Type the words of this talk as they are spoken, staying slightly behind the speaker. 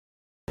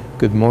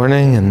Good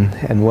morning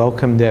and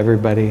welcome to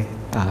everybody.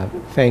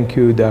 Thank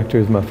you,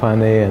 Drs.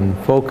 Mafane and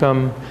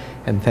Folcom,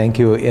 and thank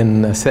you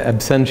in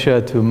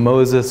absentia to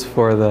Moses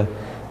for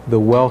the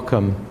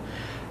welcome.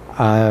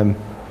 I'm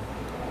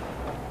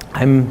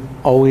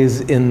always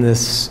in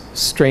this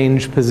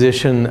strange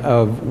position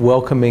of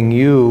welcoming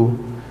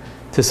you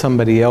to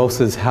somebody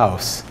else's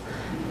house.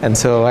 And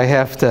so I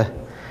have to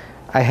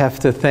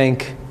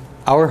thank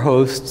our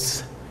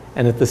hosts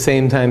and at the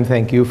same time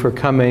thank you for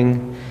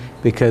coming,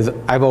 because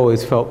I've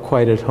always felt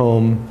quite at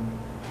home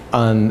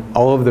on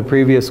all of the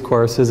previous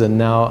courses and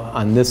now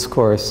on this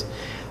course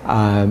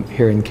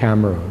here in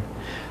Cameroon.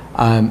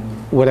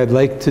 What I'd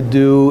like to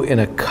do in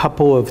a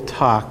couple of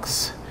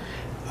talks,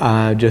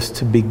 just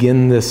to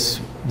begin this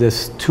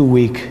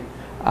 2-week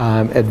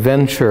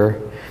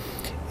adventure,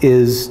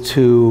 is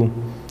to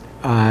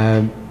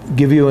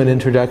give you an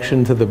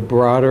introduction to the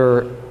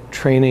broader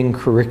training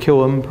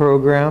curriculum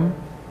program,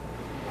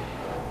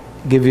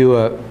 give you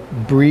a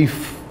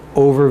brief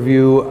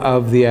overview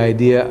of the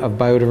idea of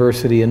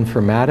biodiversity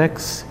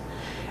informatics,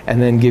 and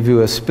then give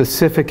you a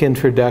specific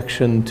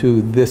introduction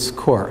to this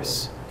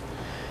course.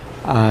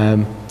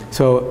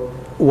 So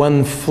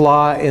one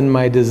flaw in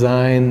my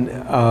design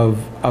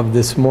of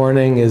this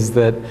morning is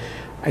that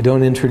I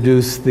don't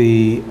introduce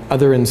the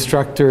other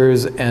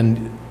instructors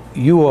and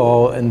you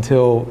all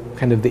until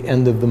kind of the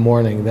end of the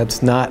morning.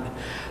 That's not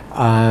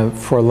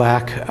for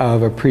lack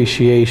of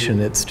appreciation.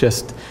 It's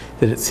just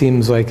that it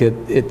seems like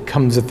it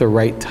comes at the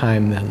right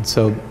time then.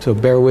 So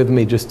bear with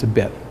me just a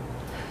bit.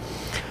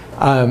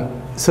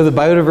 So the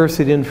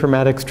Biodiversity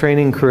Informatics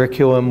training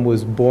curriculum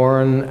was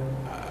born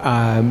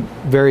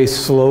very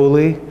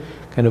slowly,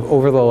 kind of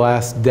over the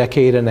last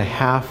decade and a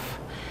half.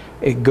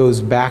 It goes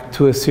back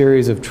to a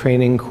series of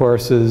training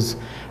courses,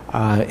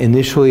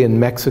 initially in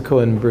Mexico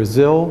and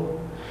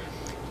Brazil.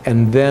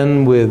 And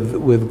then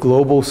with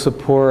global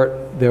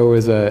support, there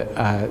was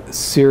a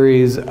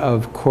series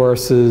of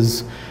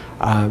courses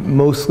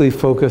mostly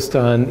focused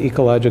on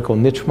ecological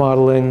niche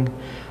modeling,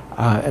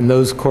 and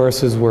those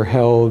courses were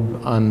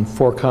held on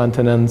 4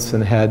 continents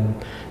and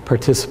had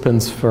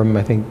participants from,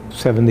 I think,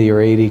 70 or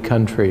 80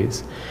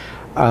 countries.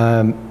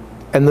 And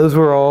those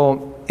were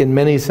all, in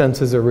many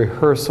senses, a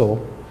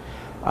rehearsal,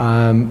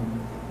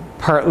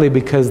 partly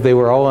because they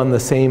were all on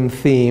the same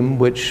theme,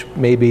 which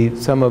maybe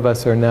some of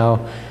us are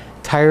now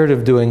tired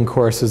of doing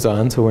courses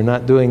on, so we're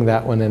not doing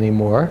that one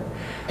anymore.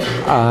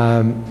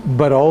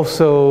 But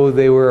also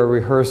they were a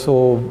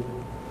rehearsal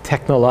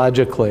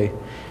technologically,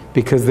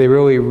 because they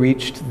really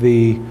reached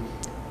the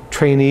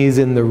trainees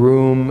in the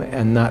room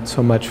and not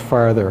so much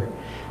farther.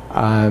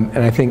 And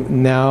I think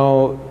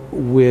now,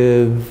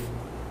 with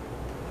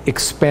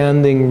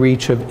expanding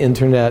reach of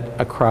internet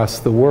across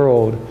the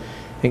world,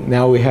 I think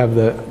now we have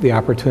the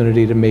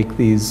opportunity to make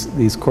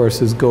these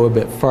courses go a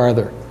bit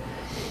farther.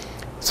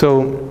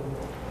 So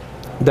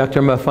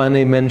Dr.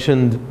 Mafane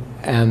mentioned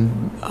and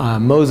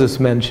Moses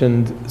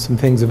mentioned some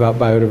things about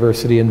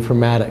biodiversity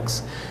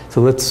informatics. So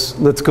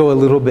let's go a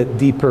little bit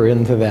deeper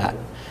into that.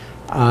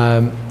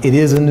 It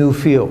is a new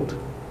field,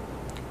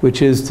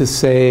 which is to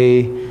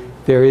say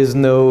there is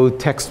no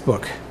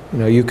textbook. You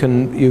know, you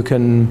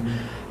can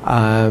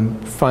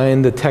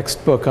find a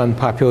textbook on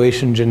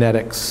population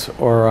genetics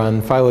or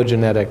on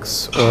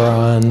phylogenetics or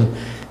on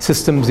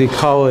systems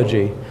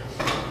ecology.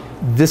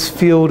 This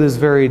field is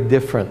very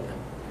different.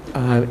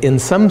 In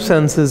some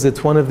senses,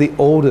 it's one of the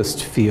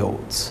oldest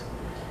fields.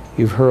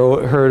 You've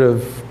heard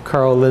of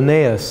Carl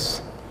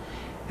Linnaeus,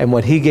 and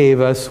what he gave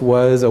us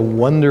was a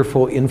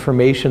wonderful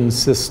information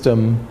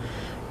system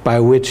by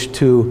which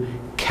to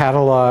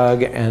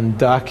catalog and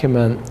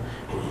document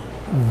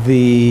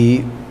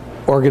the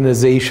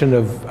organization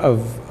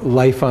of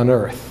life on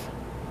Earth.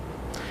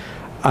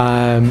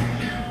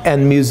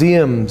 And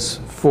museums,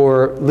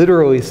 for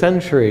literally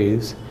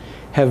centuries,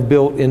 have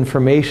built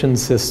information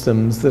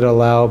systems that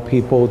allow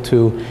people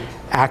to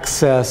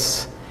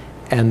access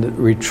and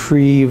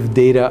retrieve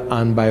data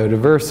on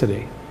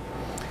biodiversity.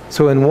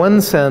 So in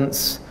one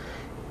sense,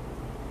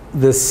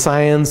 the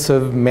science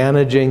of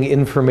managing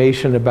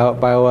information about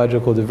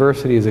biological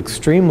diversity is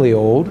extremely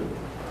old.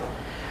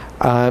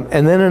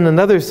 And then in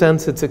another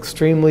sense, it's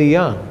extremely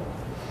young.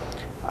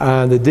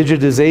 The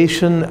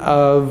digitization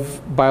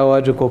of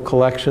biological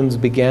collections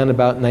began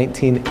about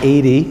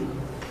 1980,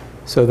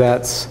 so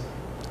that's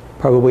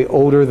probably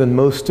older than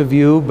most of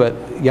you, but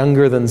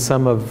younger than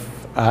some of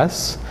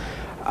us.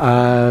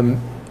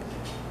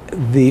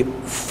 The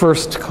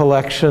first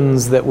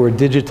collections that were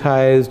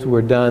digitized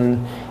were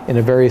done in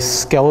a very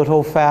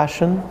skeletal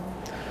fashion,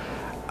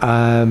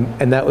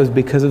 and that was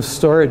because of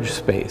storage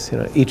space. You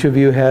know, each of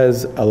you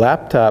has a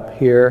laptop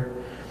here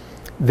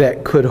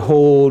that could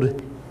hold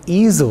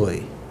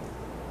easily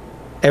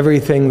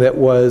everything that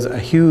was a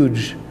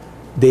huge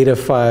data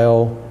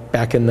file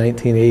back in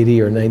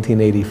 1980 or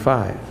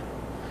 1985.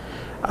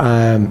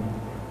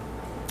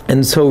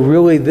 And so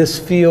really this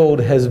field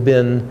has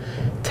been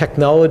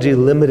technology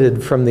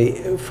limited from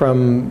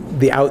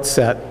the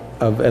outset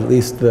of at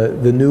least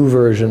the new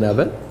version of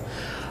it.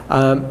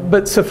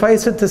 But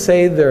suffice it to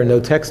say, there are no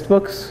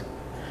textbooks,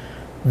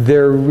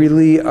 There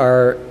really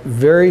are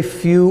very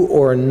few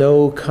or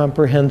no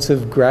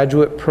comprehensive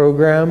graduate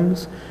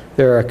programs.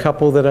 There are a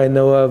couple that I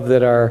know of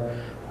that are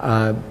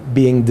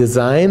being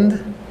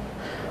designed,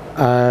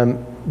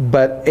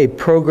 but a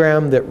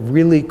program that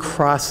really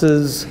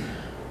crosses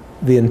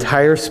the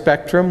entire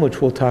spectrum,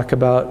 which we'll talk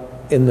about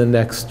in the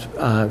next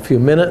few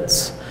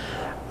minutes,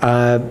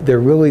 there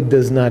really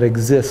does not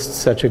exist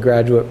such a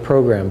graduate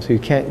program. So you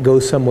can't go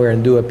somewhere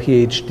and do a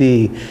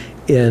PhD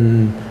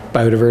in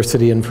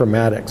biodiversity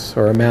informatics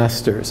or a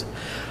master's.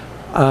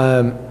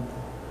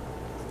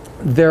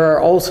 There are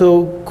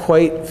also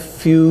quite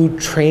few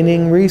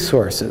training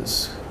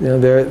resources. You know,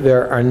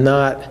 there are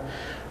not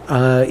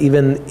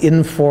even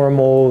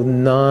informal,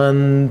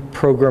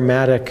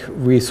 non-programmatic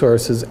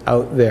resources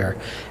out there.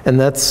 And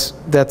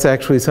that's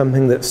actually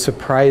something that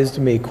surprised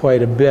me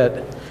quite a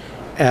bit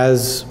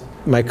as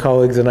my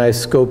colleagues and I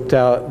scoped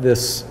out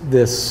this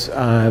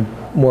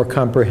more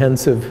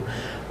comprehensive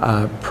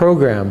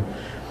program.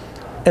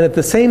 And at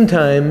the same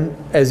time,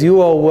 as you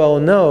all well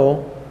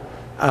know,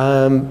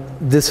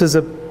 this is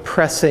a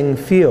pressing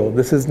field.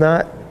 This is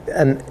not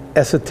an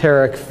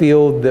esoteric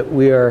field that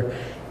we are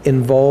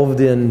involved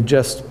in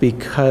just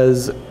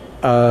because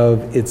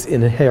of its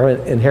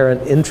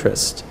inherent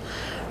interest.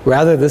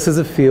 Rather, this is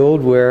a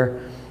field where,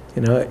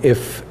 you know,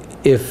 if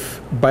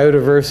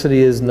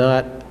biodiversity is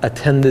not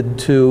attended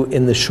to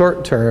in the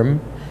short term,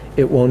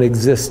 it won't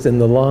exist in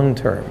the long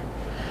term.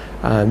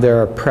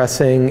 There are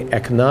pressing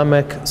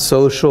economic,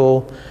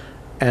 social,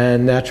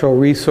 and natural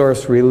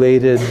resource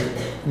related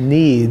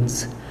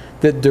needs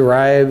that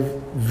derive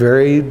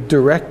very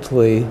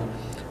directly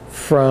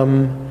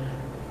from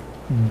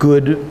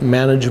good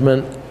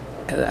management,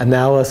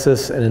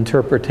 analysis, and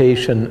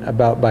interpretation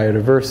about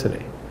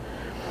biodiversity.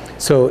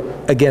 So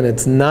again,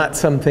 it's not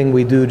something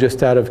we do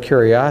just out of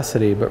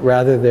curiosity, but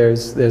rather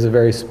there's a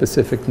very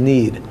specific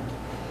need.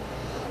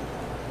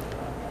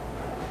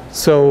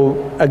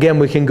 So again,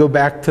 we can go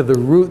back to the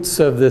roots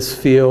of this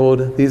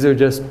field. These are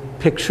just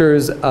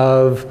pictures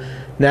of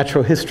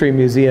natural history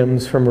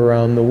museums from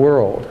around the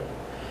world.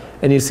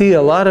 And you see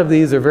a lot of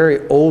these are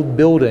very old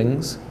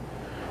buildings.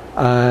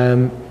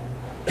 That's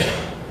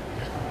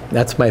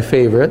my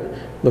favorite.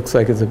 Looks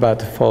like it's about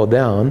to fall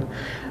down.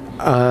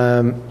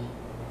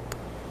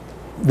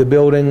 The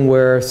building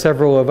where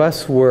several of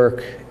us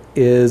work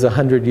is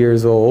 100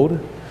 years old.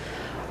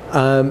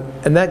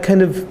 And that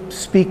kind of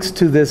speaks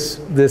to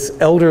this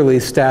elderly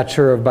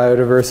stature of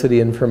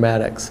biodiversity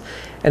informatics.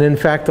 And in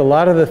fact, a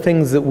lot of the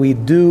things that we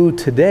do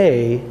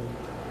today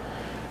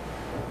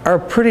are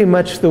pretty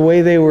much the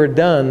way they were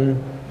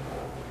done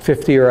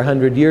 50 or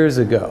 100 years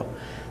ago.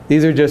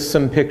 These are just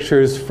some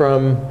pictures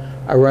from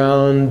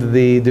around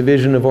the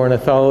Division of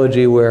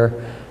Ornithology where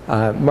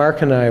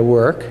Mark and I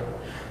work.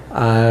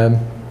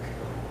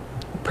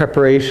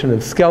 Preparation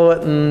of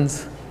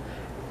skeletons.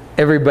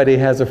 Everybody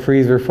has a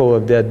freezer full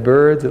of dead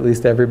birds, at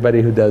least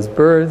everybody who does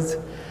birds.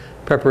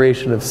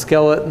 Preparation of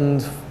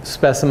skeletons,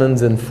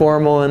 specimens in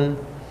formalin.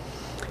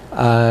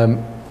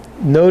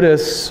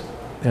 Notice,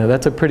 you know,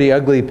 that's a pretty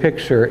ugly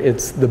picture.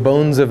 It's the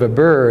bones of a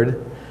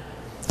bird.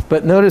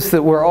 But notice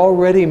that we're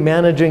already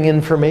managing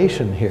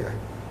information here.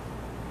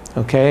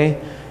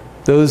 Okay?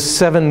 Those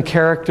 7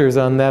 characters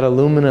on that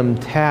aluminum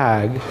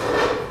tag,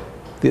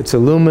 it's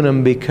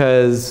aluminum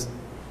because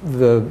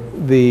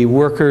the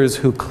workers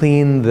who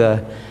clean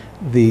the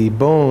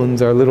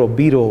bones are little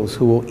beetles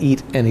who will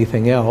eat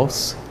anything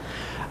else.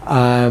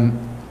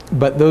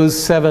 But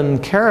those 7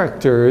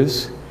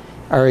 characters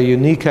are a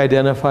unique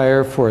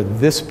identifier for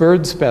this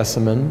bird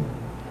specimen,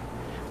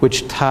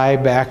 which tie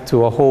back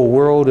to a whole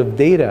world of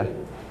data.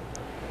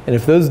 And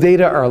if those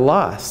data are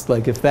lost,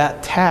 like if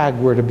that tag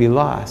were to be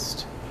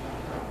lost,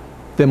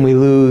 then we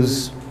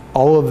lose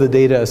all of the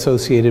data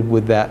associated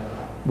with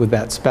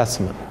that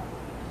specimen.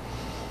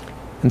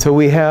 And so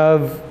we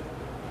have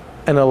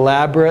an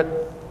elaborate,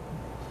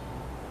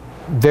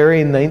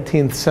 very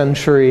 19th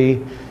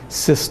century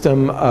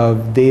system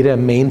of data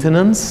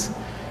maintenance.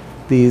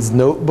 These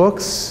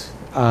notebooks,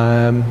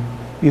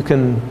 you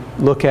can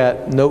look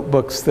at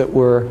notebooks that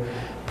were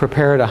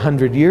prepared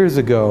 100 years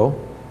ago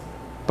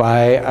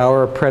by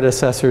our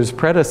predecessors'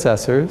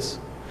 predecessors,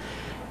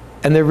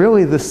 and they're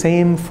really the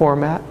same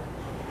format,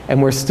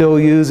 and we're still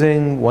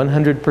using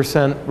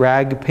 100%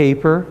 rag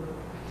paper,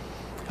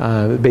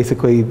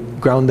 basically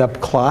ground up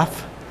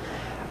cloth,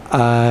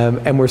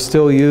 and we're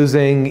still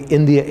using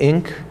India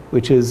ink,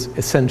 which is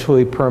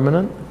essentially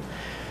permanent.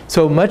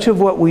 So much of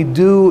what we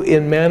do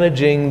in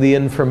managing the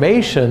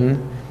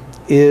information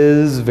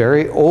is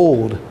very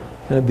old.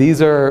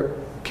 These are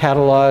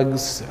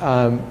catalogs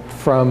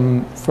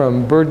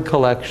from bird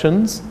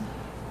collections.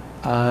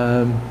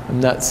 I'm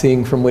not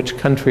seeing from which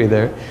country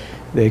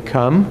they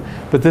come,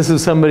 but this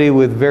is somebody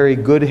with very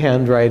good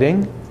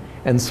handwriting,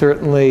 and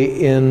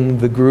certainly in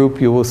the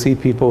group you will see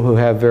people who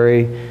have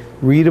very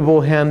readable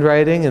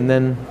handwriting, and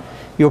then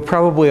you'll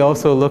probably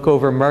also look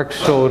over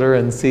Mark's shoulder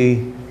and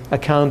see a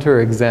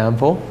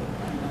counterexample.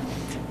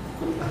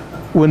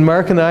 When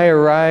Mark and I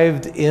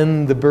arrived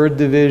in the bird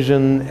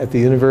division at the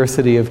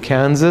University of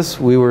Kansas,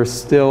 we were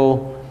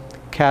still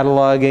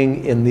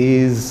cataloging in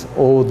these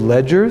old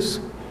ledgers.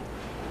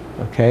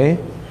 Okay.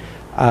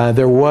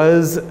 There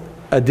was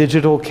a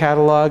digital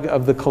catalog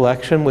of the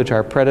collection, which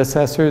our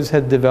predecessors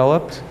had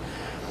developed.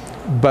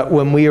 But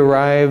when we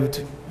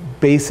arrived,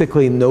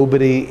 basically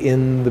nobody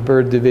in the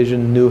bird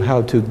division knew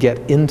how to get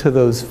into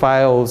those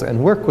files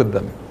and work with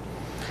them.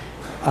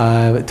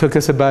 It took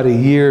us about a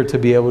year to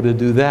be able to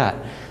do that.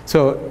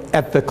 So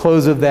at the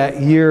close of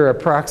that year,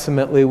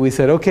 approximately, we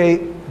said,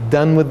 okay,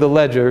 done with the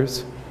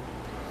ledgers.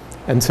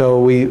 And so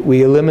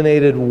we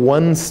eliminated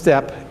one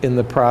step in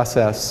the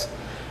process.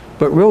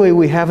 But really,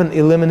 we haven't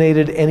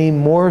eliminated any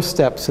more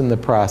steps in the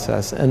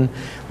process. And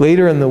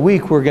later in the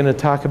week, we're going to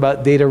talk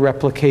about data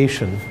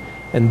replication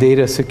and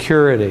data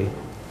security.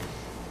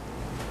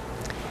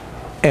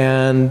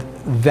 And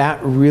that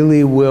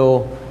really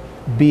will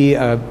be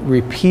a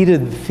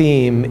repeated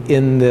theme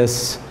in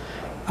this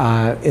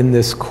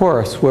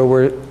course,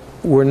 where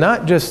we're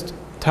not just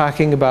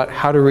talking about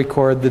how to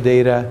record the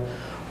data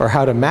or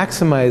how to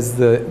maximize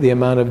the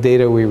amount of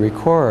data we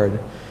record,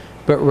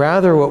 but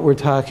rather what we're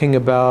talking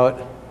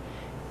about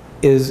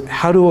is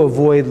how to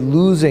avoid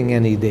losing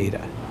any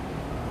data.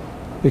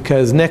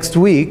 Because next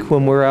week,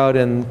 when we're out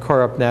in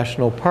Korup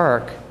National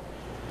Park,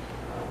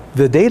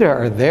 the data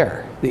are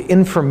there. The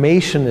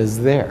information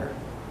is there.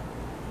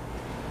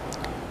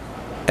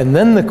 And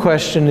then the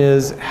question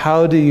is,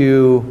 how do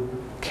you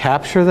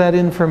capture that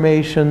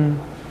information,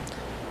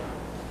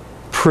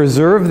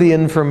 preserve the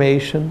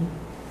information,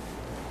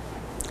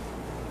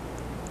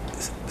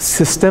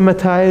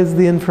 systematize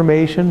the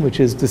information, which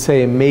is to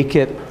say, make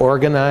it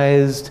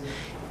organized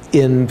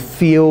in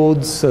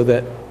fields so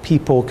that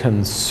people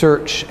can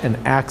search and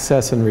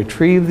access and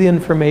retrieve the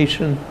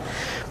information.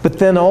 But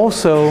then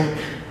also,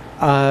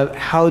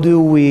 how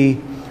do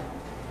we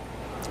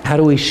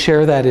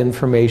share that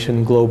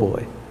information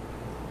globally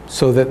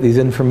so that these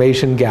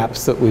information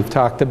gaps that we've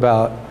talked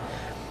about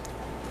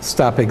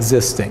stop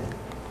existing?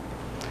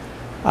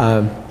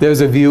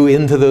 There's a view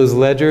into those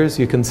ledgers.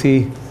 You can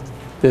see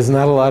there's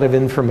not a lot of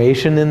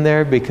information in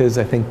there because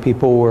I think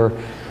people were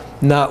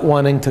not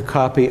wanting to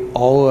copy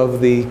all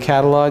of the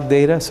catalog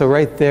data. So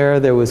right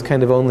there was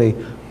kind of only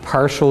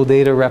partial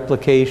data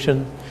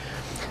replication.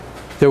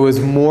 There was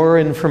more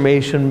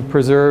information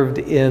preserved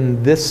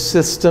in this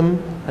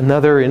system,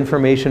 another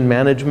information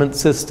management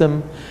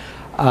system.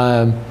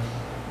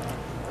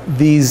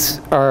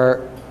 These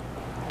are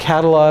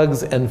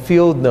catalogs and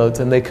field notes,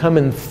 and they come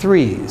in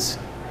threes.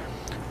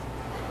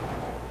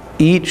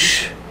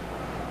 Each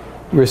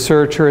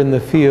researcher in the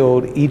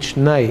field, each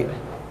night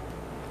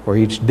or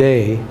each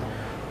day,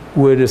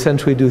 would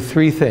essentially do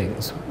three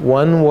things.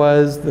 One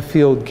was the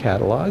field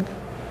catalog,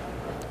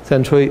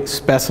 essentially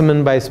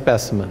specimen by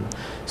specimen.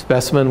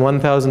 Specimen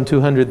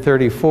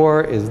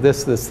 1234 is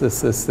this,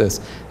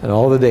 and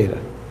all the data.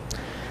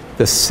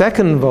 The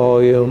second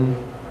volume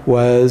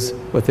was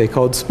what they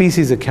called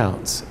species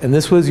accounts, and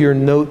this was your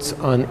notes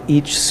on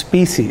each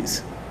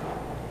species.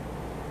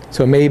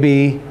 So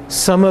maybe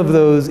some of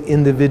those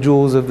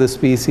individuals of the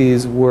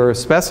species were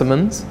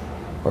specimens,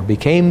 or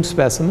became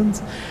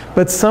specimens,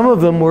 but some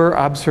of them were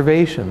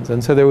observations.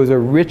 And so there was a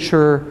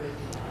richer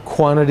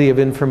quantity of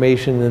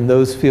information in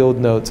those field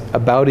notes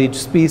about each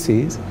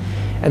species.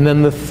 And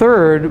then the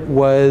third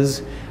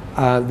was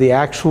the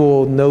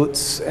actual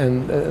notes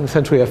and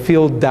essentially a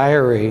field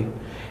diary.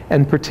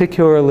 And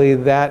particularly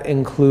that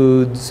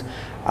includes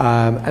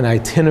an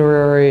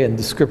itinerary and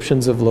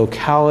descriptions of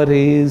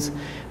localities,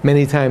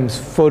 many times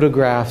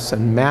photographs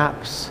and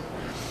maps.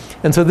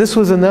 And so this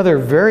was another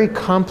very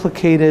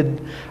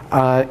complicated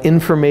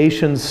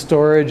information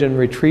storage and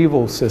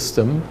retrieval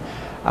system.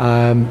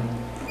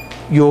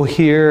 You'll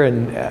hear,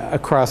 and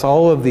across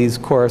all of these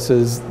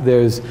courses,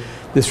 there's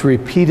this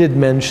repeated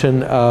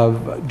mention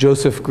of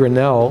Joseph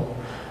Grinnell,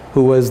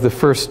 who was the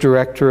first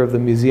director of the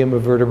Museum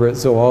of Vertebrate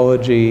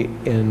Zoology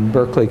in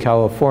Berkeley,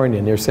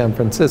 California, near San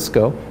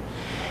Francisco.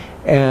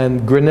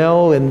 And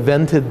Grinnell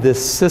invented this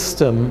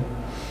system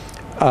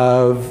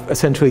of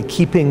essentially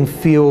keeping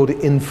field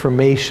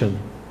information.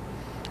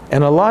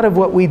 And a lot of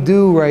what we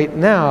do right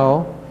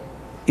now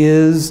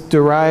is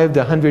derived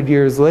 100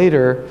 years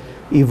later,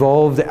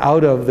 evolved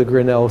out of the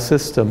Grinnell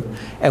system.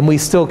 And we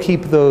still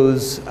keep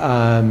those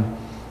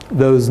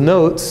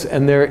notes,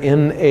 and they're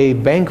in a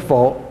bank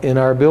vault in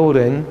our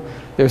building.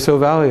 They're so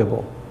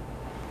valuable.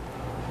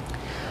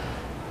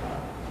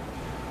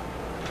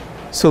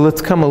 So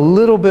let's come a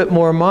little bit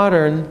more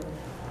modern.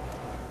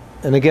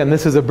 And again,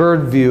 this is a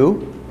bird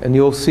view. And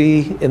you'll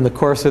see in the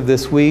course of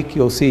this week,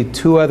 you'll see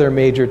two other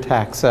major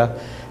taxa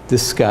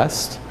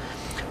discussed.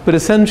 But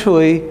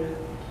essentially,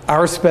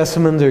 our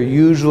specimens are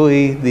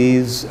usually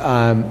these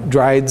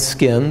dried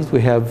skins. We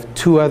have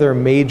two other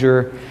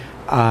major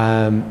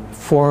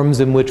forms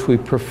in which we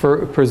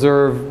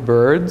preserve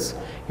birds.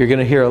 You're going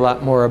to hear a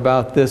lot more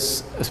about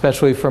this,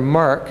 especially from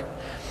Mark.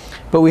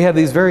 But we have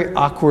these very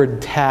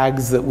awkward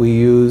tags that we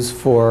use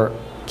for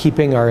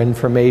keeping our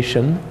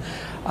information.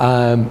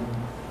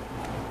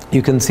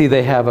 You can see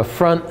they have a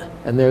front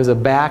and there's a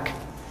back.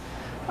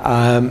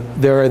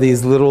 There are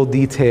these little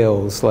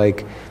details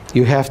like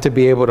You have to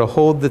be able to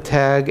hold the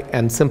tag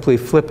and simply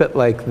flip it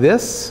like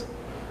this,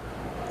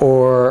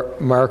 or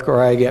mark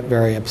or I get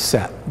very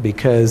upset,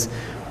 because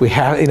we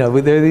have, you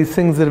know, there are these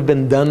things that have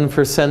been done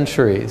for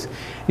centuries.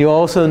 You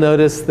also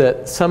notice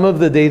that some of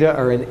the data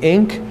are in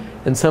ink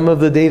and some of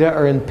the data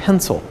are in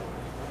pencil.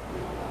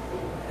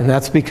 And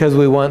that's because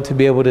we want to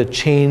be able to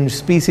change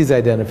species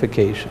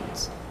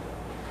identifications,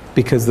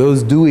 because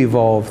those do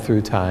evolve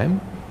through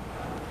time.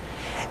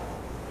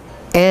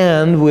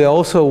 And we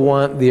also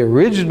want the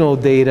original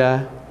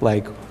data,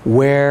 like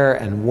where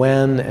and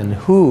when and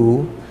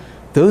who,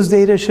 those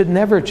data should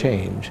never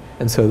change.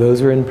 And so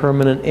those are in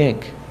permanent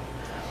ink.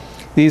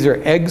 These are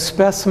egg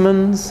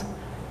specimens.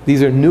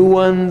 These are new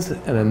ones,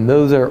 and then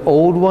those are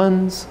old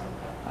ones.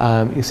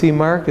 You see,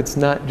 Mark, it's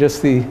not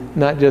just you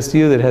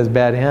that has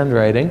bad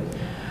handwriting.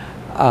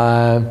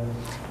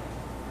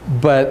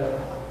 But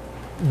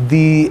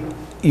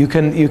you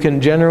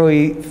can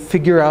generally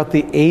figure out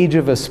the age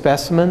of a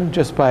specimen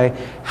just by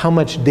how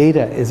much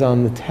data is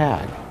on the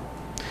tag.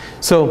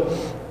 So,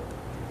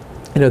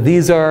 you know,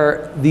 these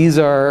are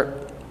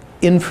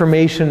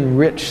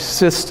information-rich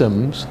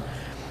systems.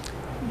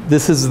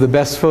 This is the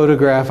best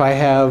photograph I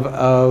have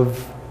of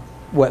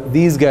what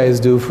these guys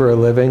do for a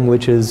living,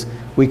 which is,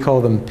 we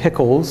call them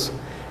pickles,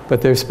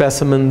 but they're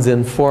specimens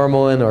in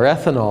formalin or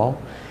ethanol.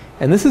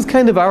 And this is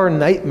kind of our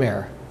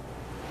nightmare,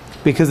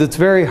 because it's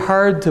very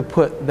hard to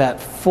put that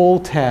full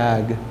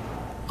tag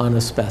on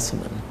a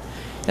specimen.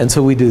 And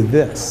so we do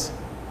this.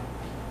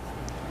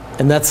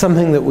 And that's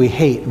something that we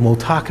hate, and we'll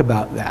talk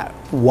about that.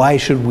 Why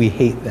should we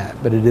hate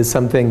that? But it is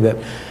something that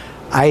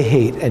I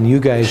hate and you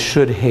guys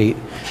should hate,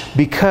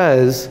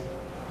 because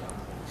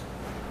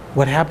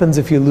what happens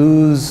if you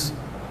lose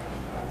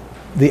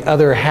the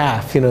other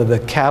half, you know, the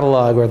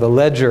catalog or the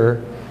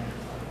ledger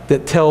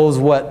that tells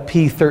what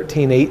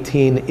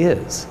P1318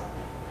 is?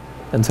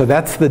 And so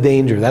that's the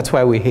danger. That's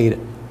why we hate it.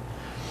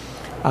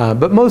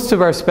 But most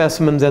of our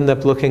specimens end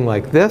up looking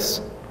like this.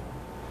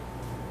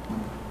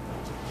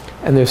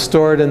 And they're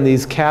stored in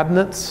these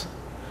cabinets.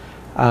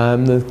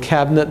 The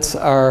cabinets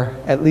are,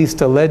 at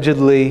least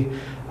allegedly,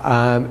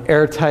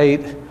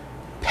 airtight,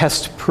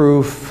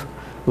 pest-proof,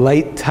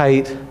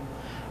 light-tight.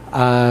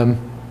 And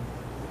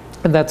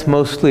that's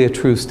mostly a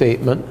true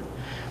statement.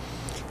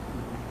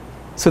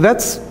 So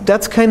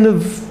that's kind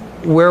of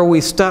where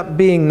we stop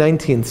being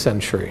 19th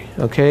century,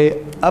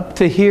 okay? Up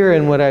to here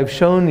in what I've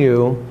shown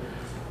you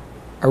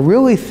are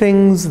really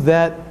things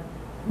that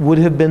would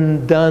have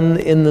been done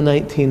in the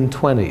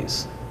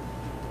 1920s,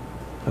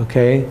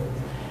 okay?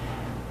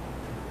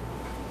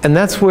 And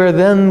that's where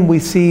then we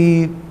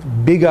see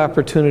big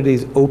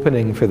opportunities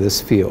opening for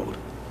this field.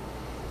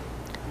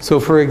 So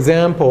for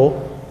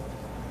example,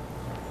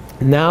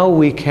 now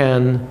we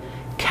can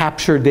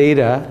capture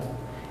data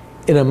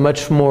in a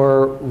much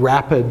more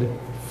rapid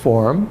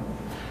form.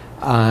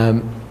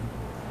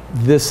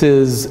 This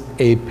is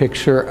a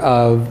picture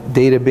of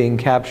data being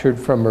captured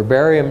from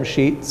herbarium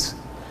sheets.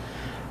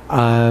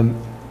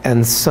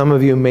 And some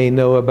of you may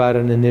know about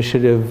an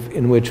initiative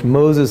in which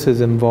Moses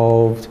is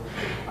involved,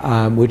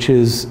 which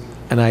is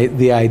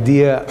the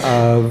idea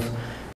of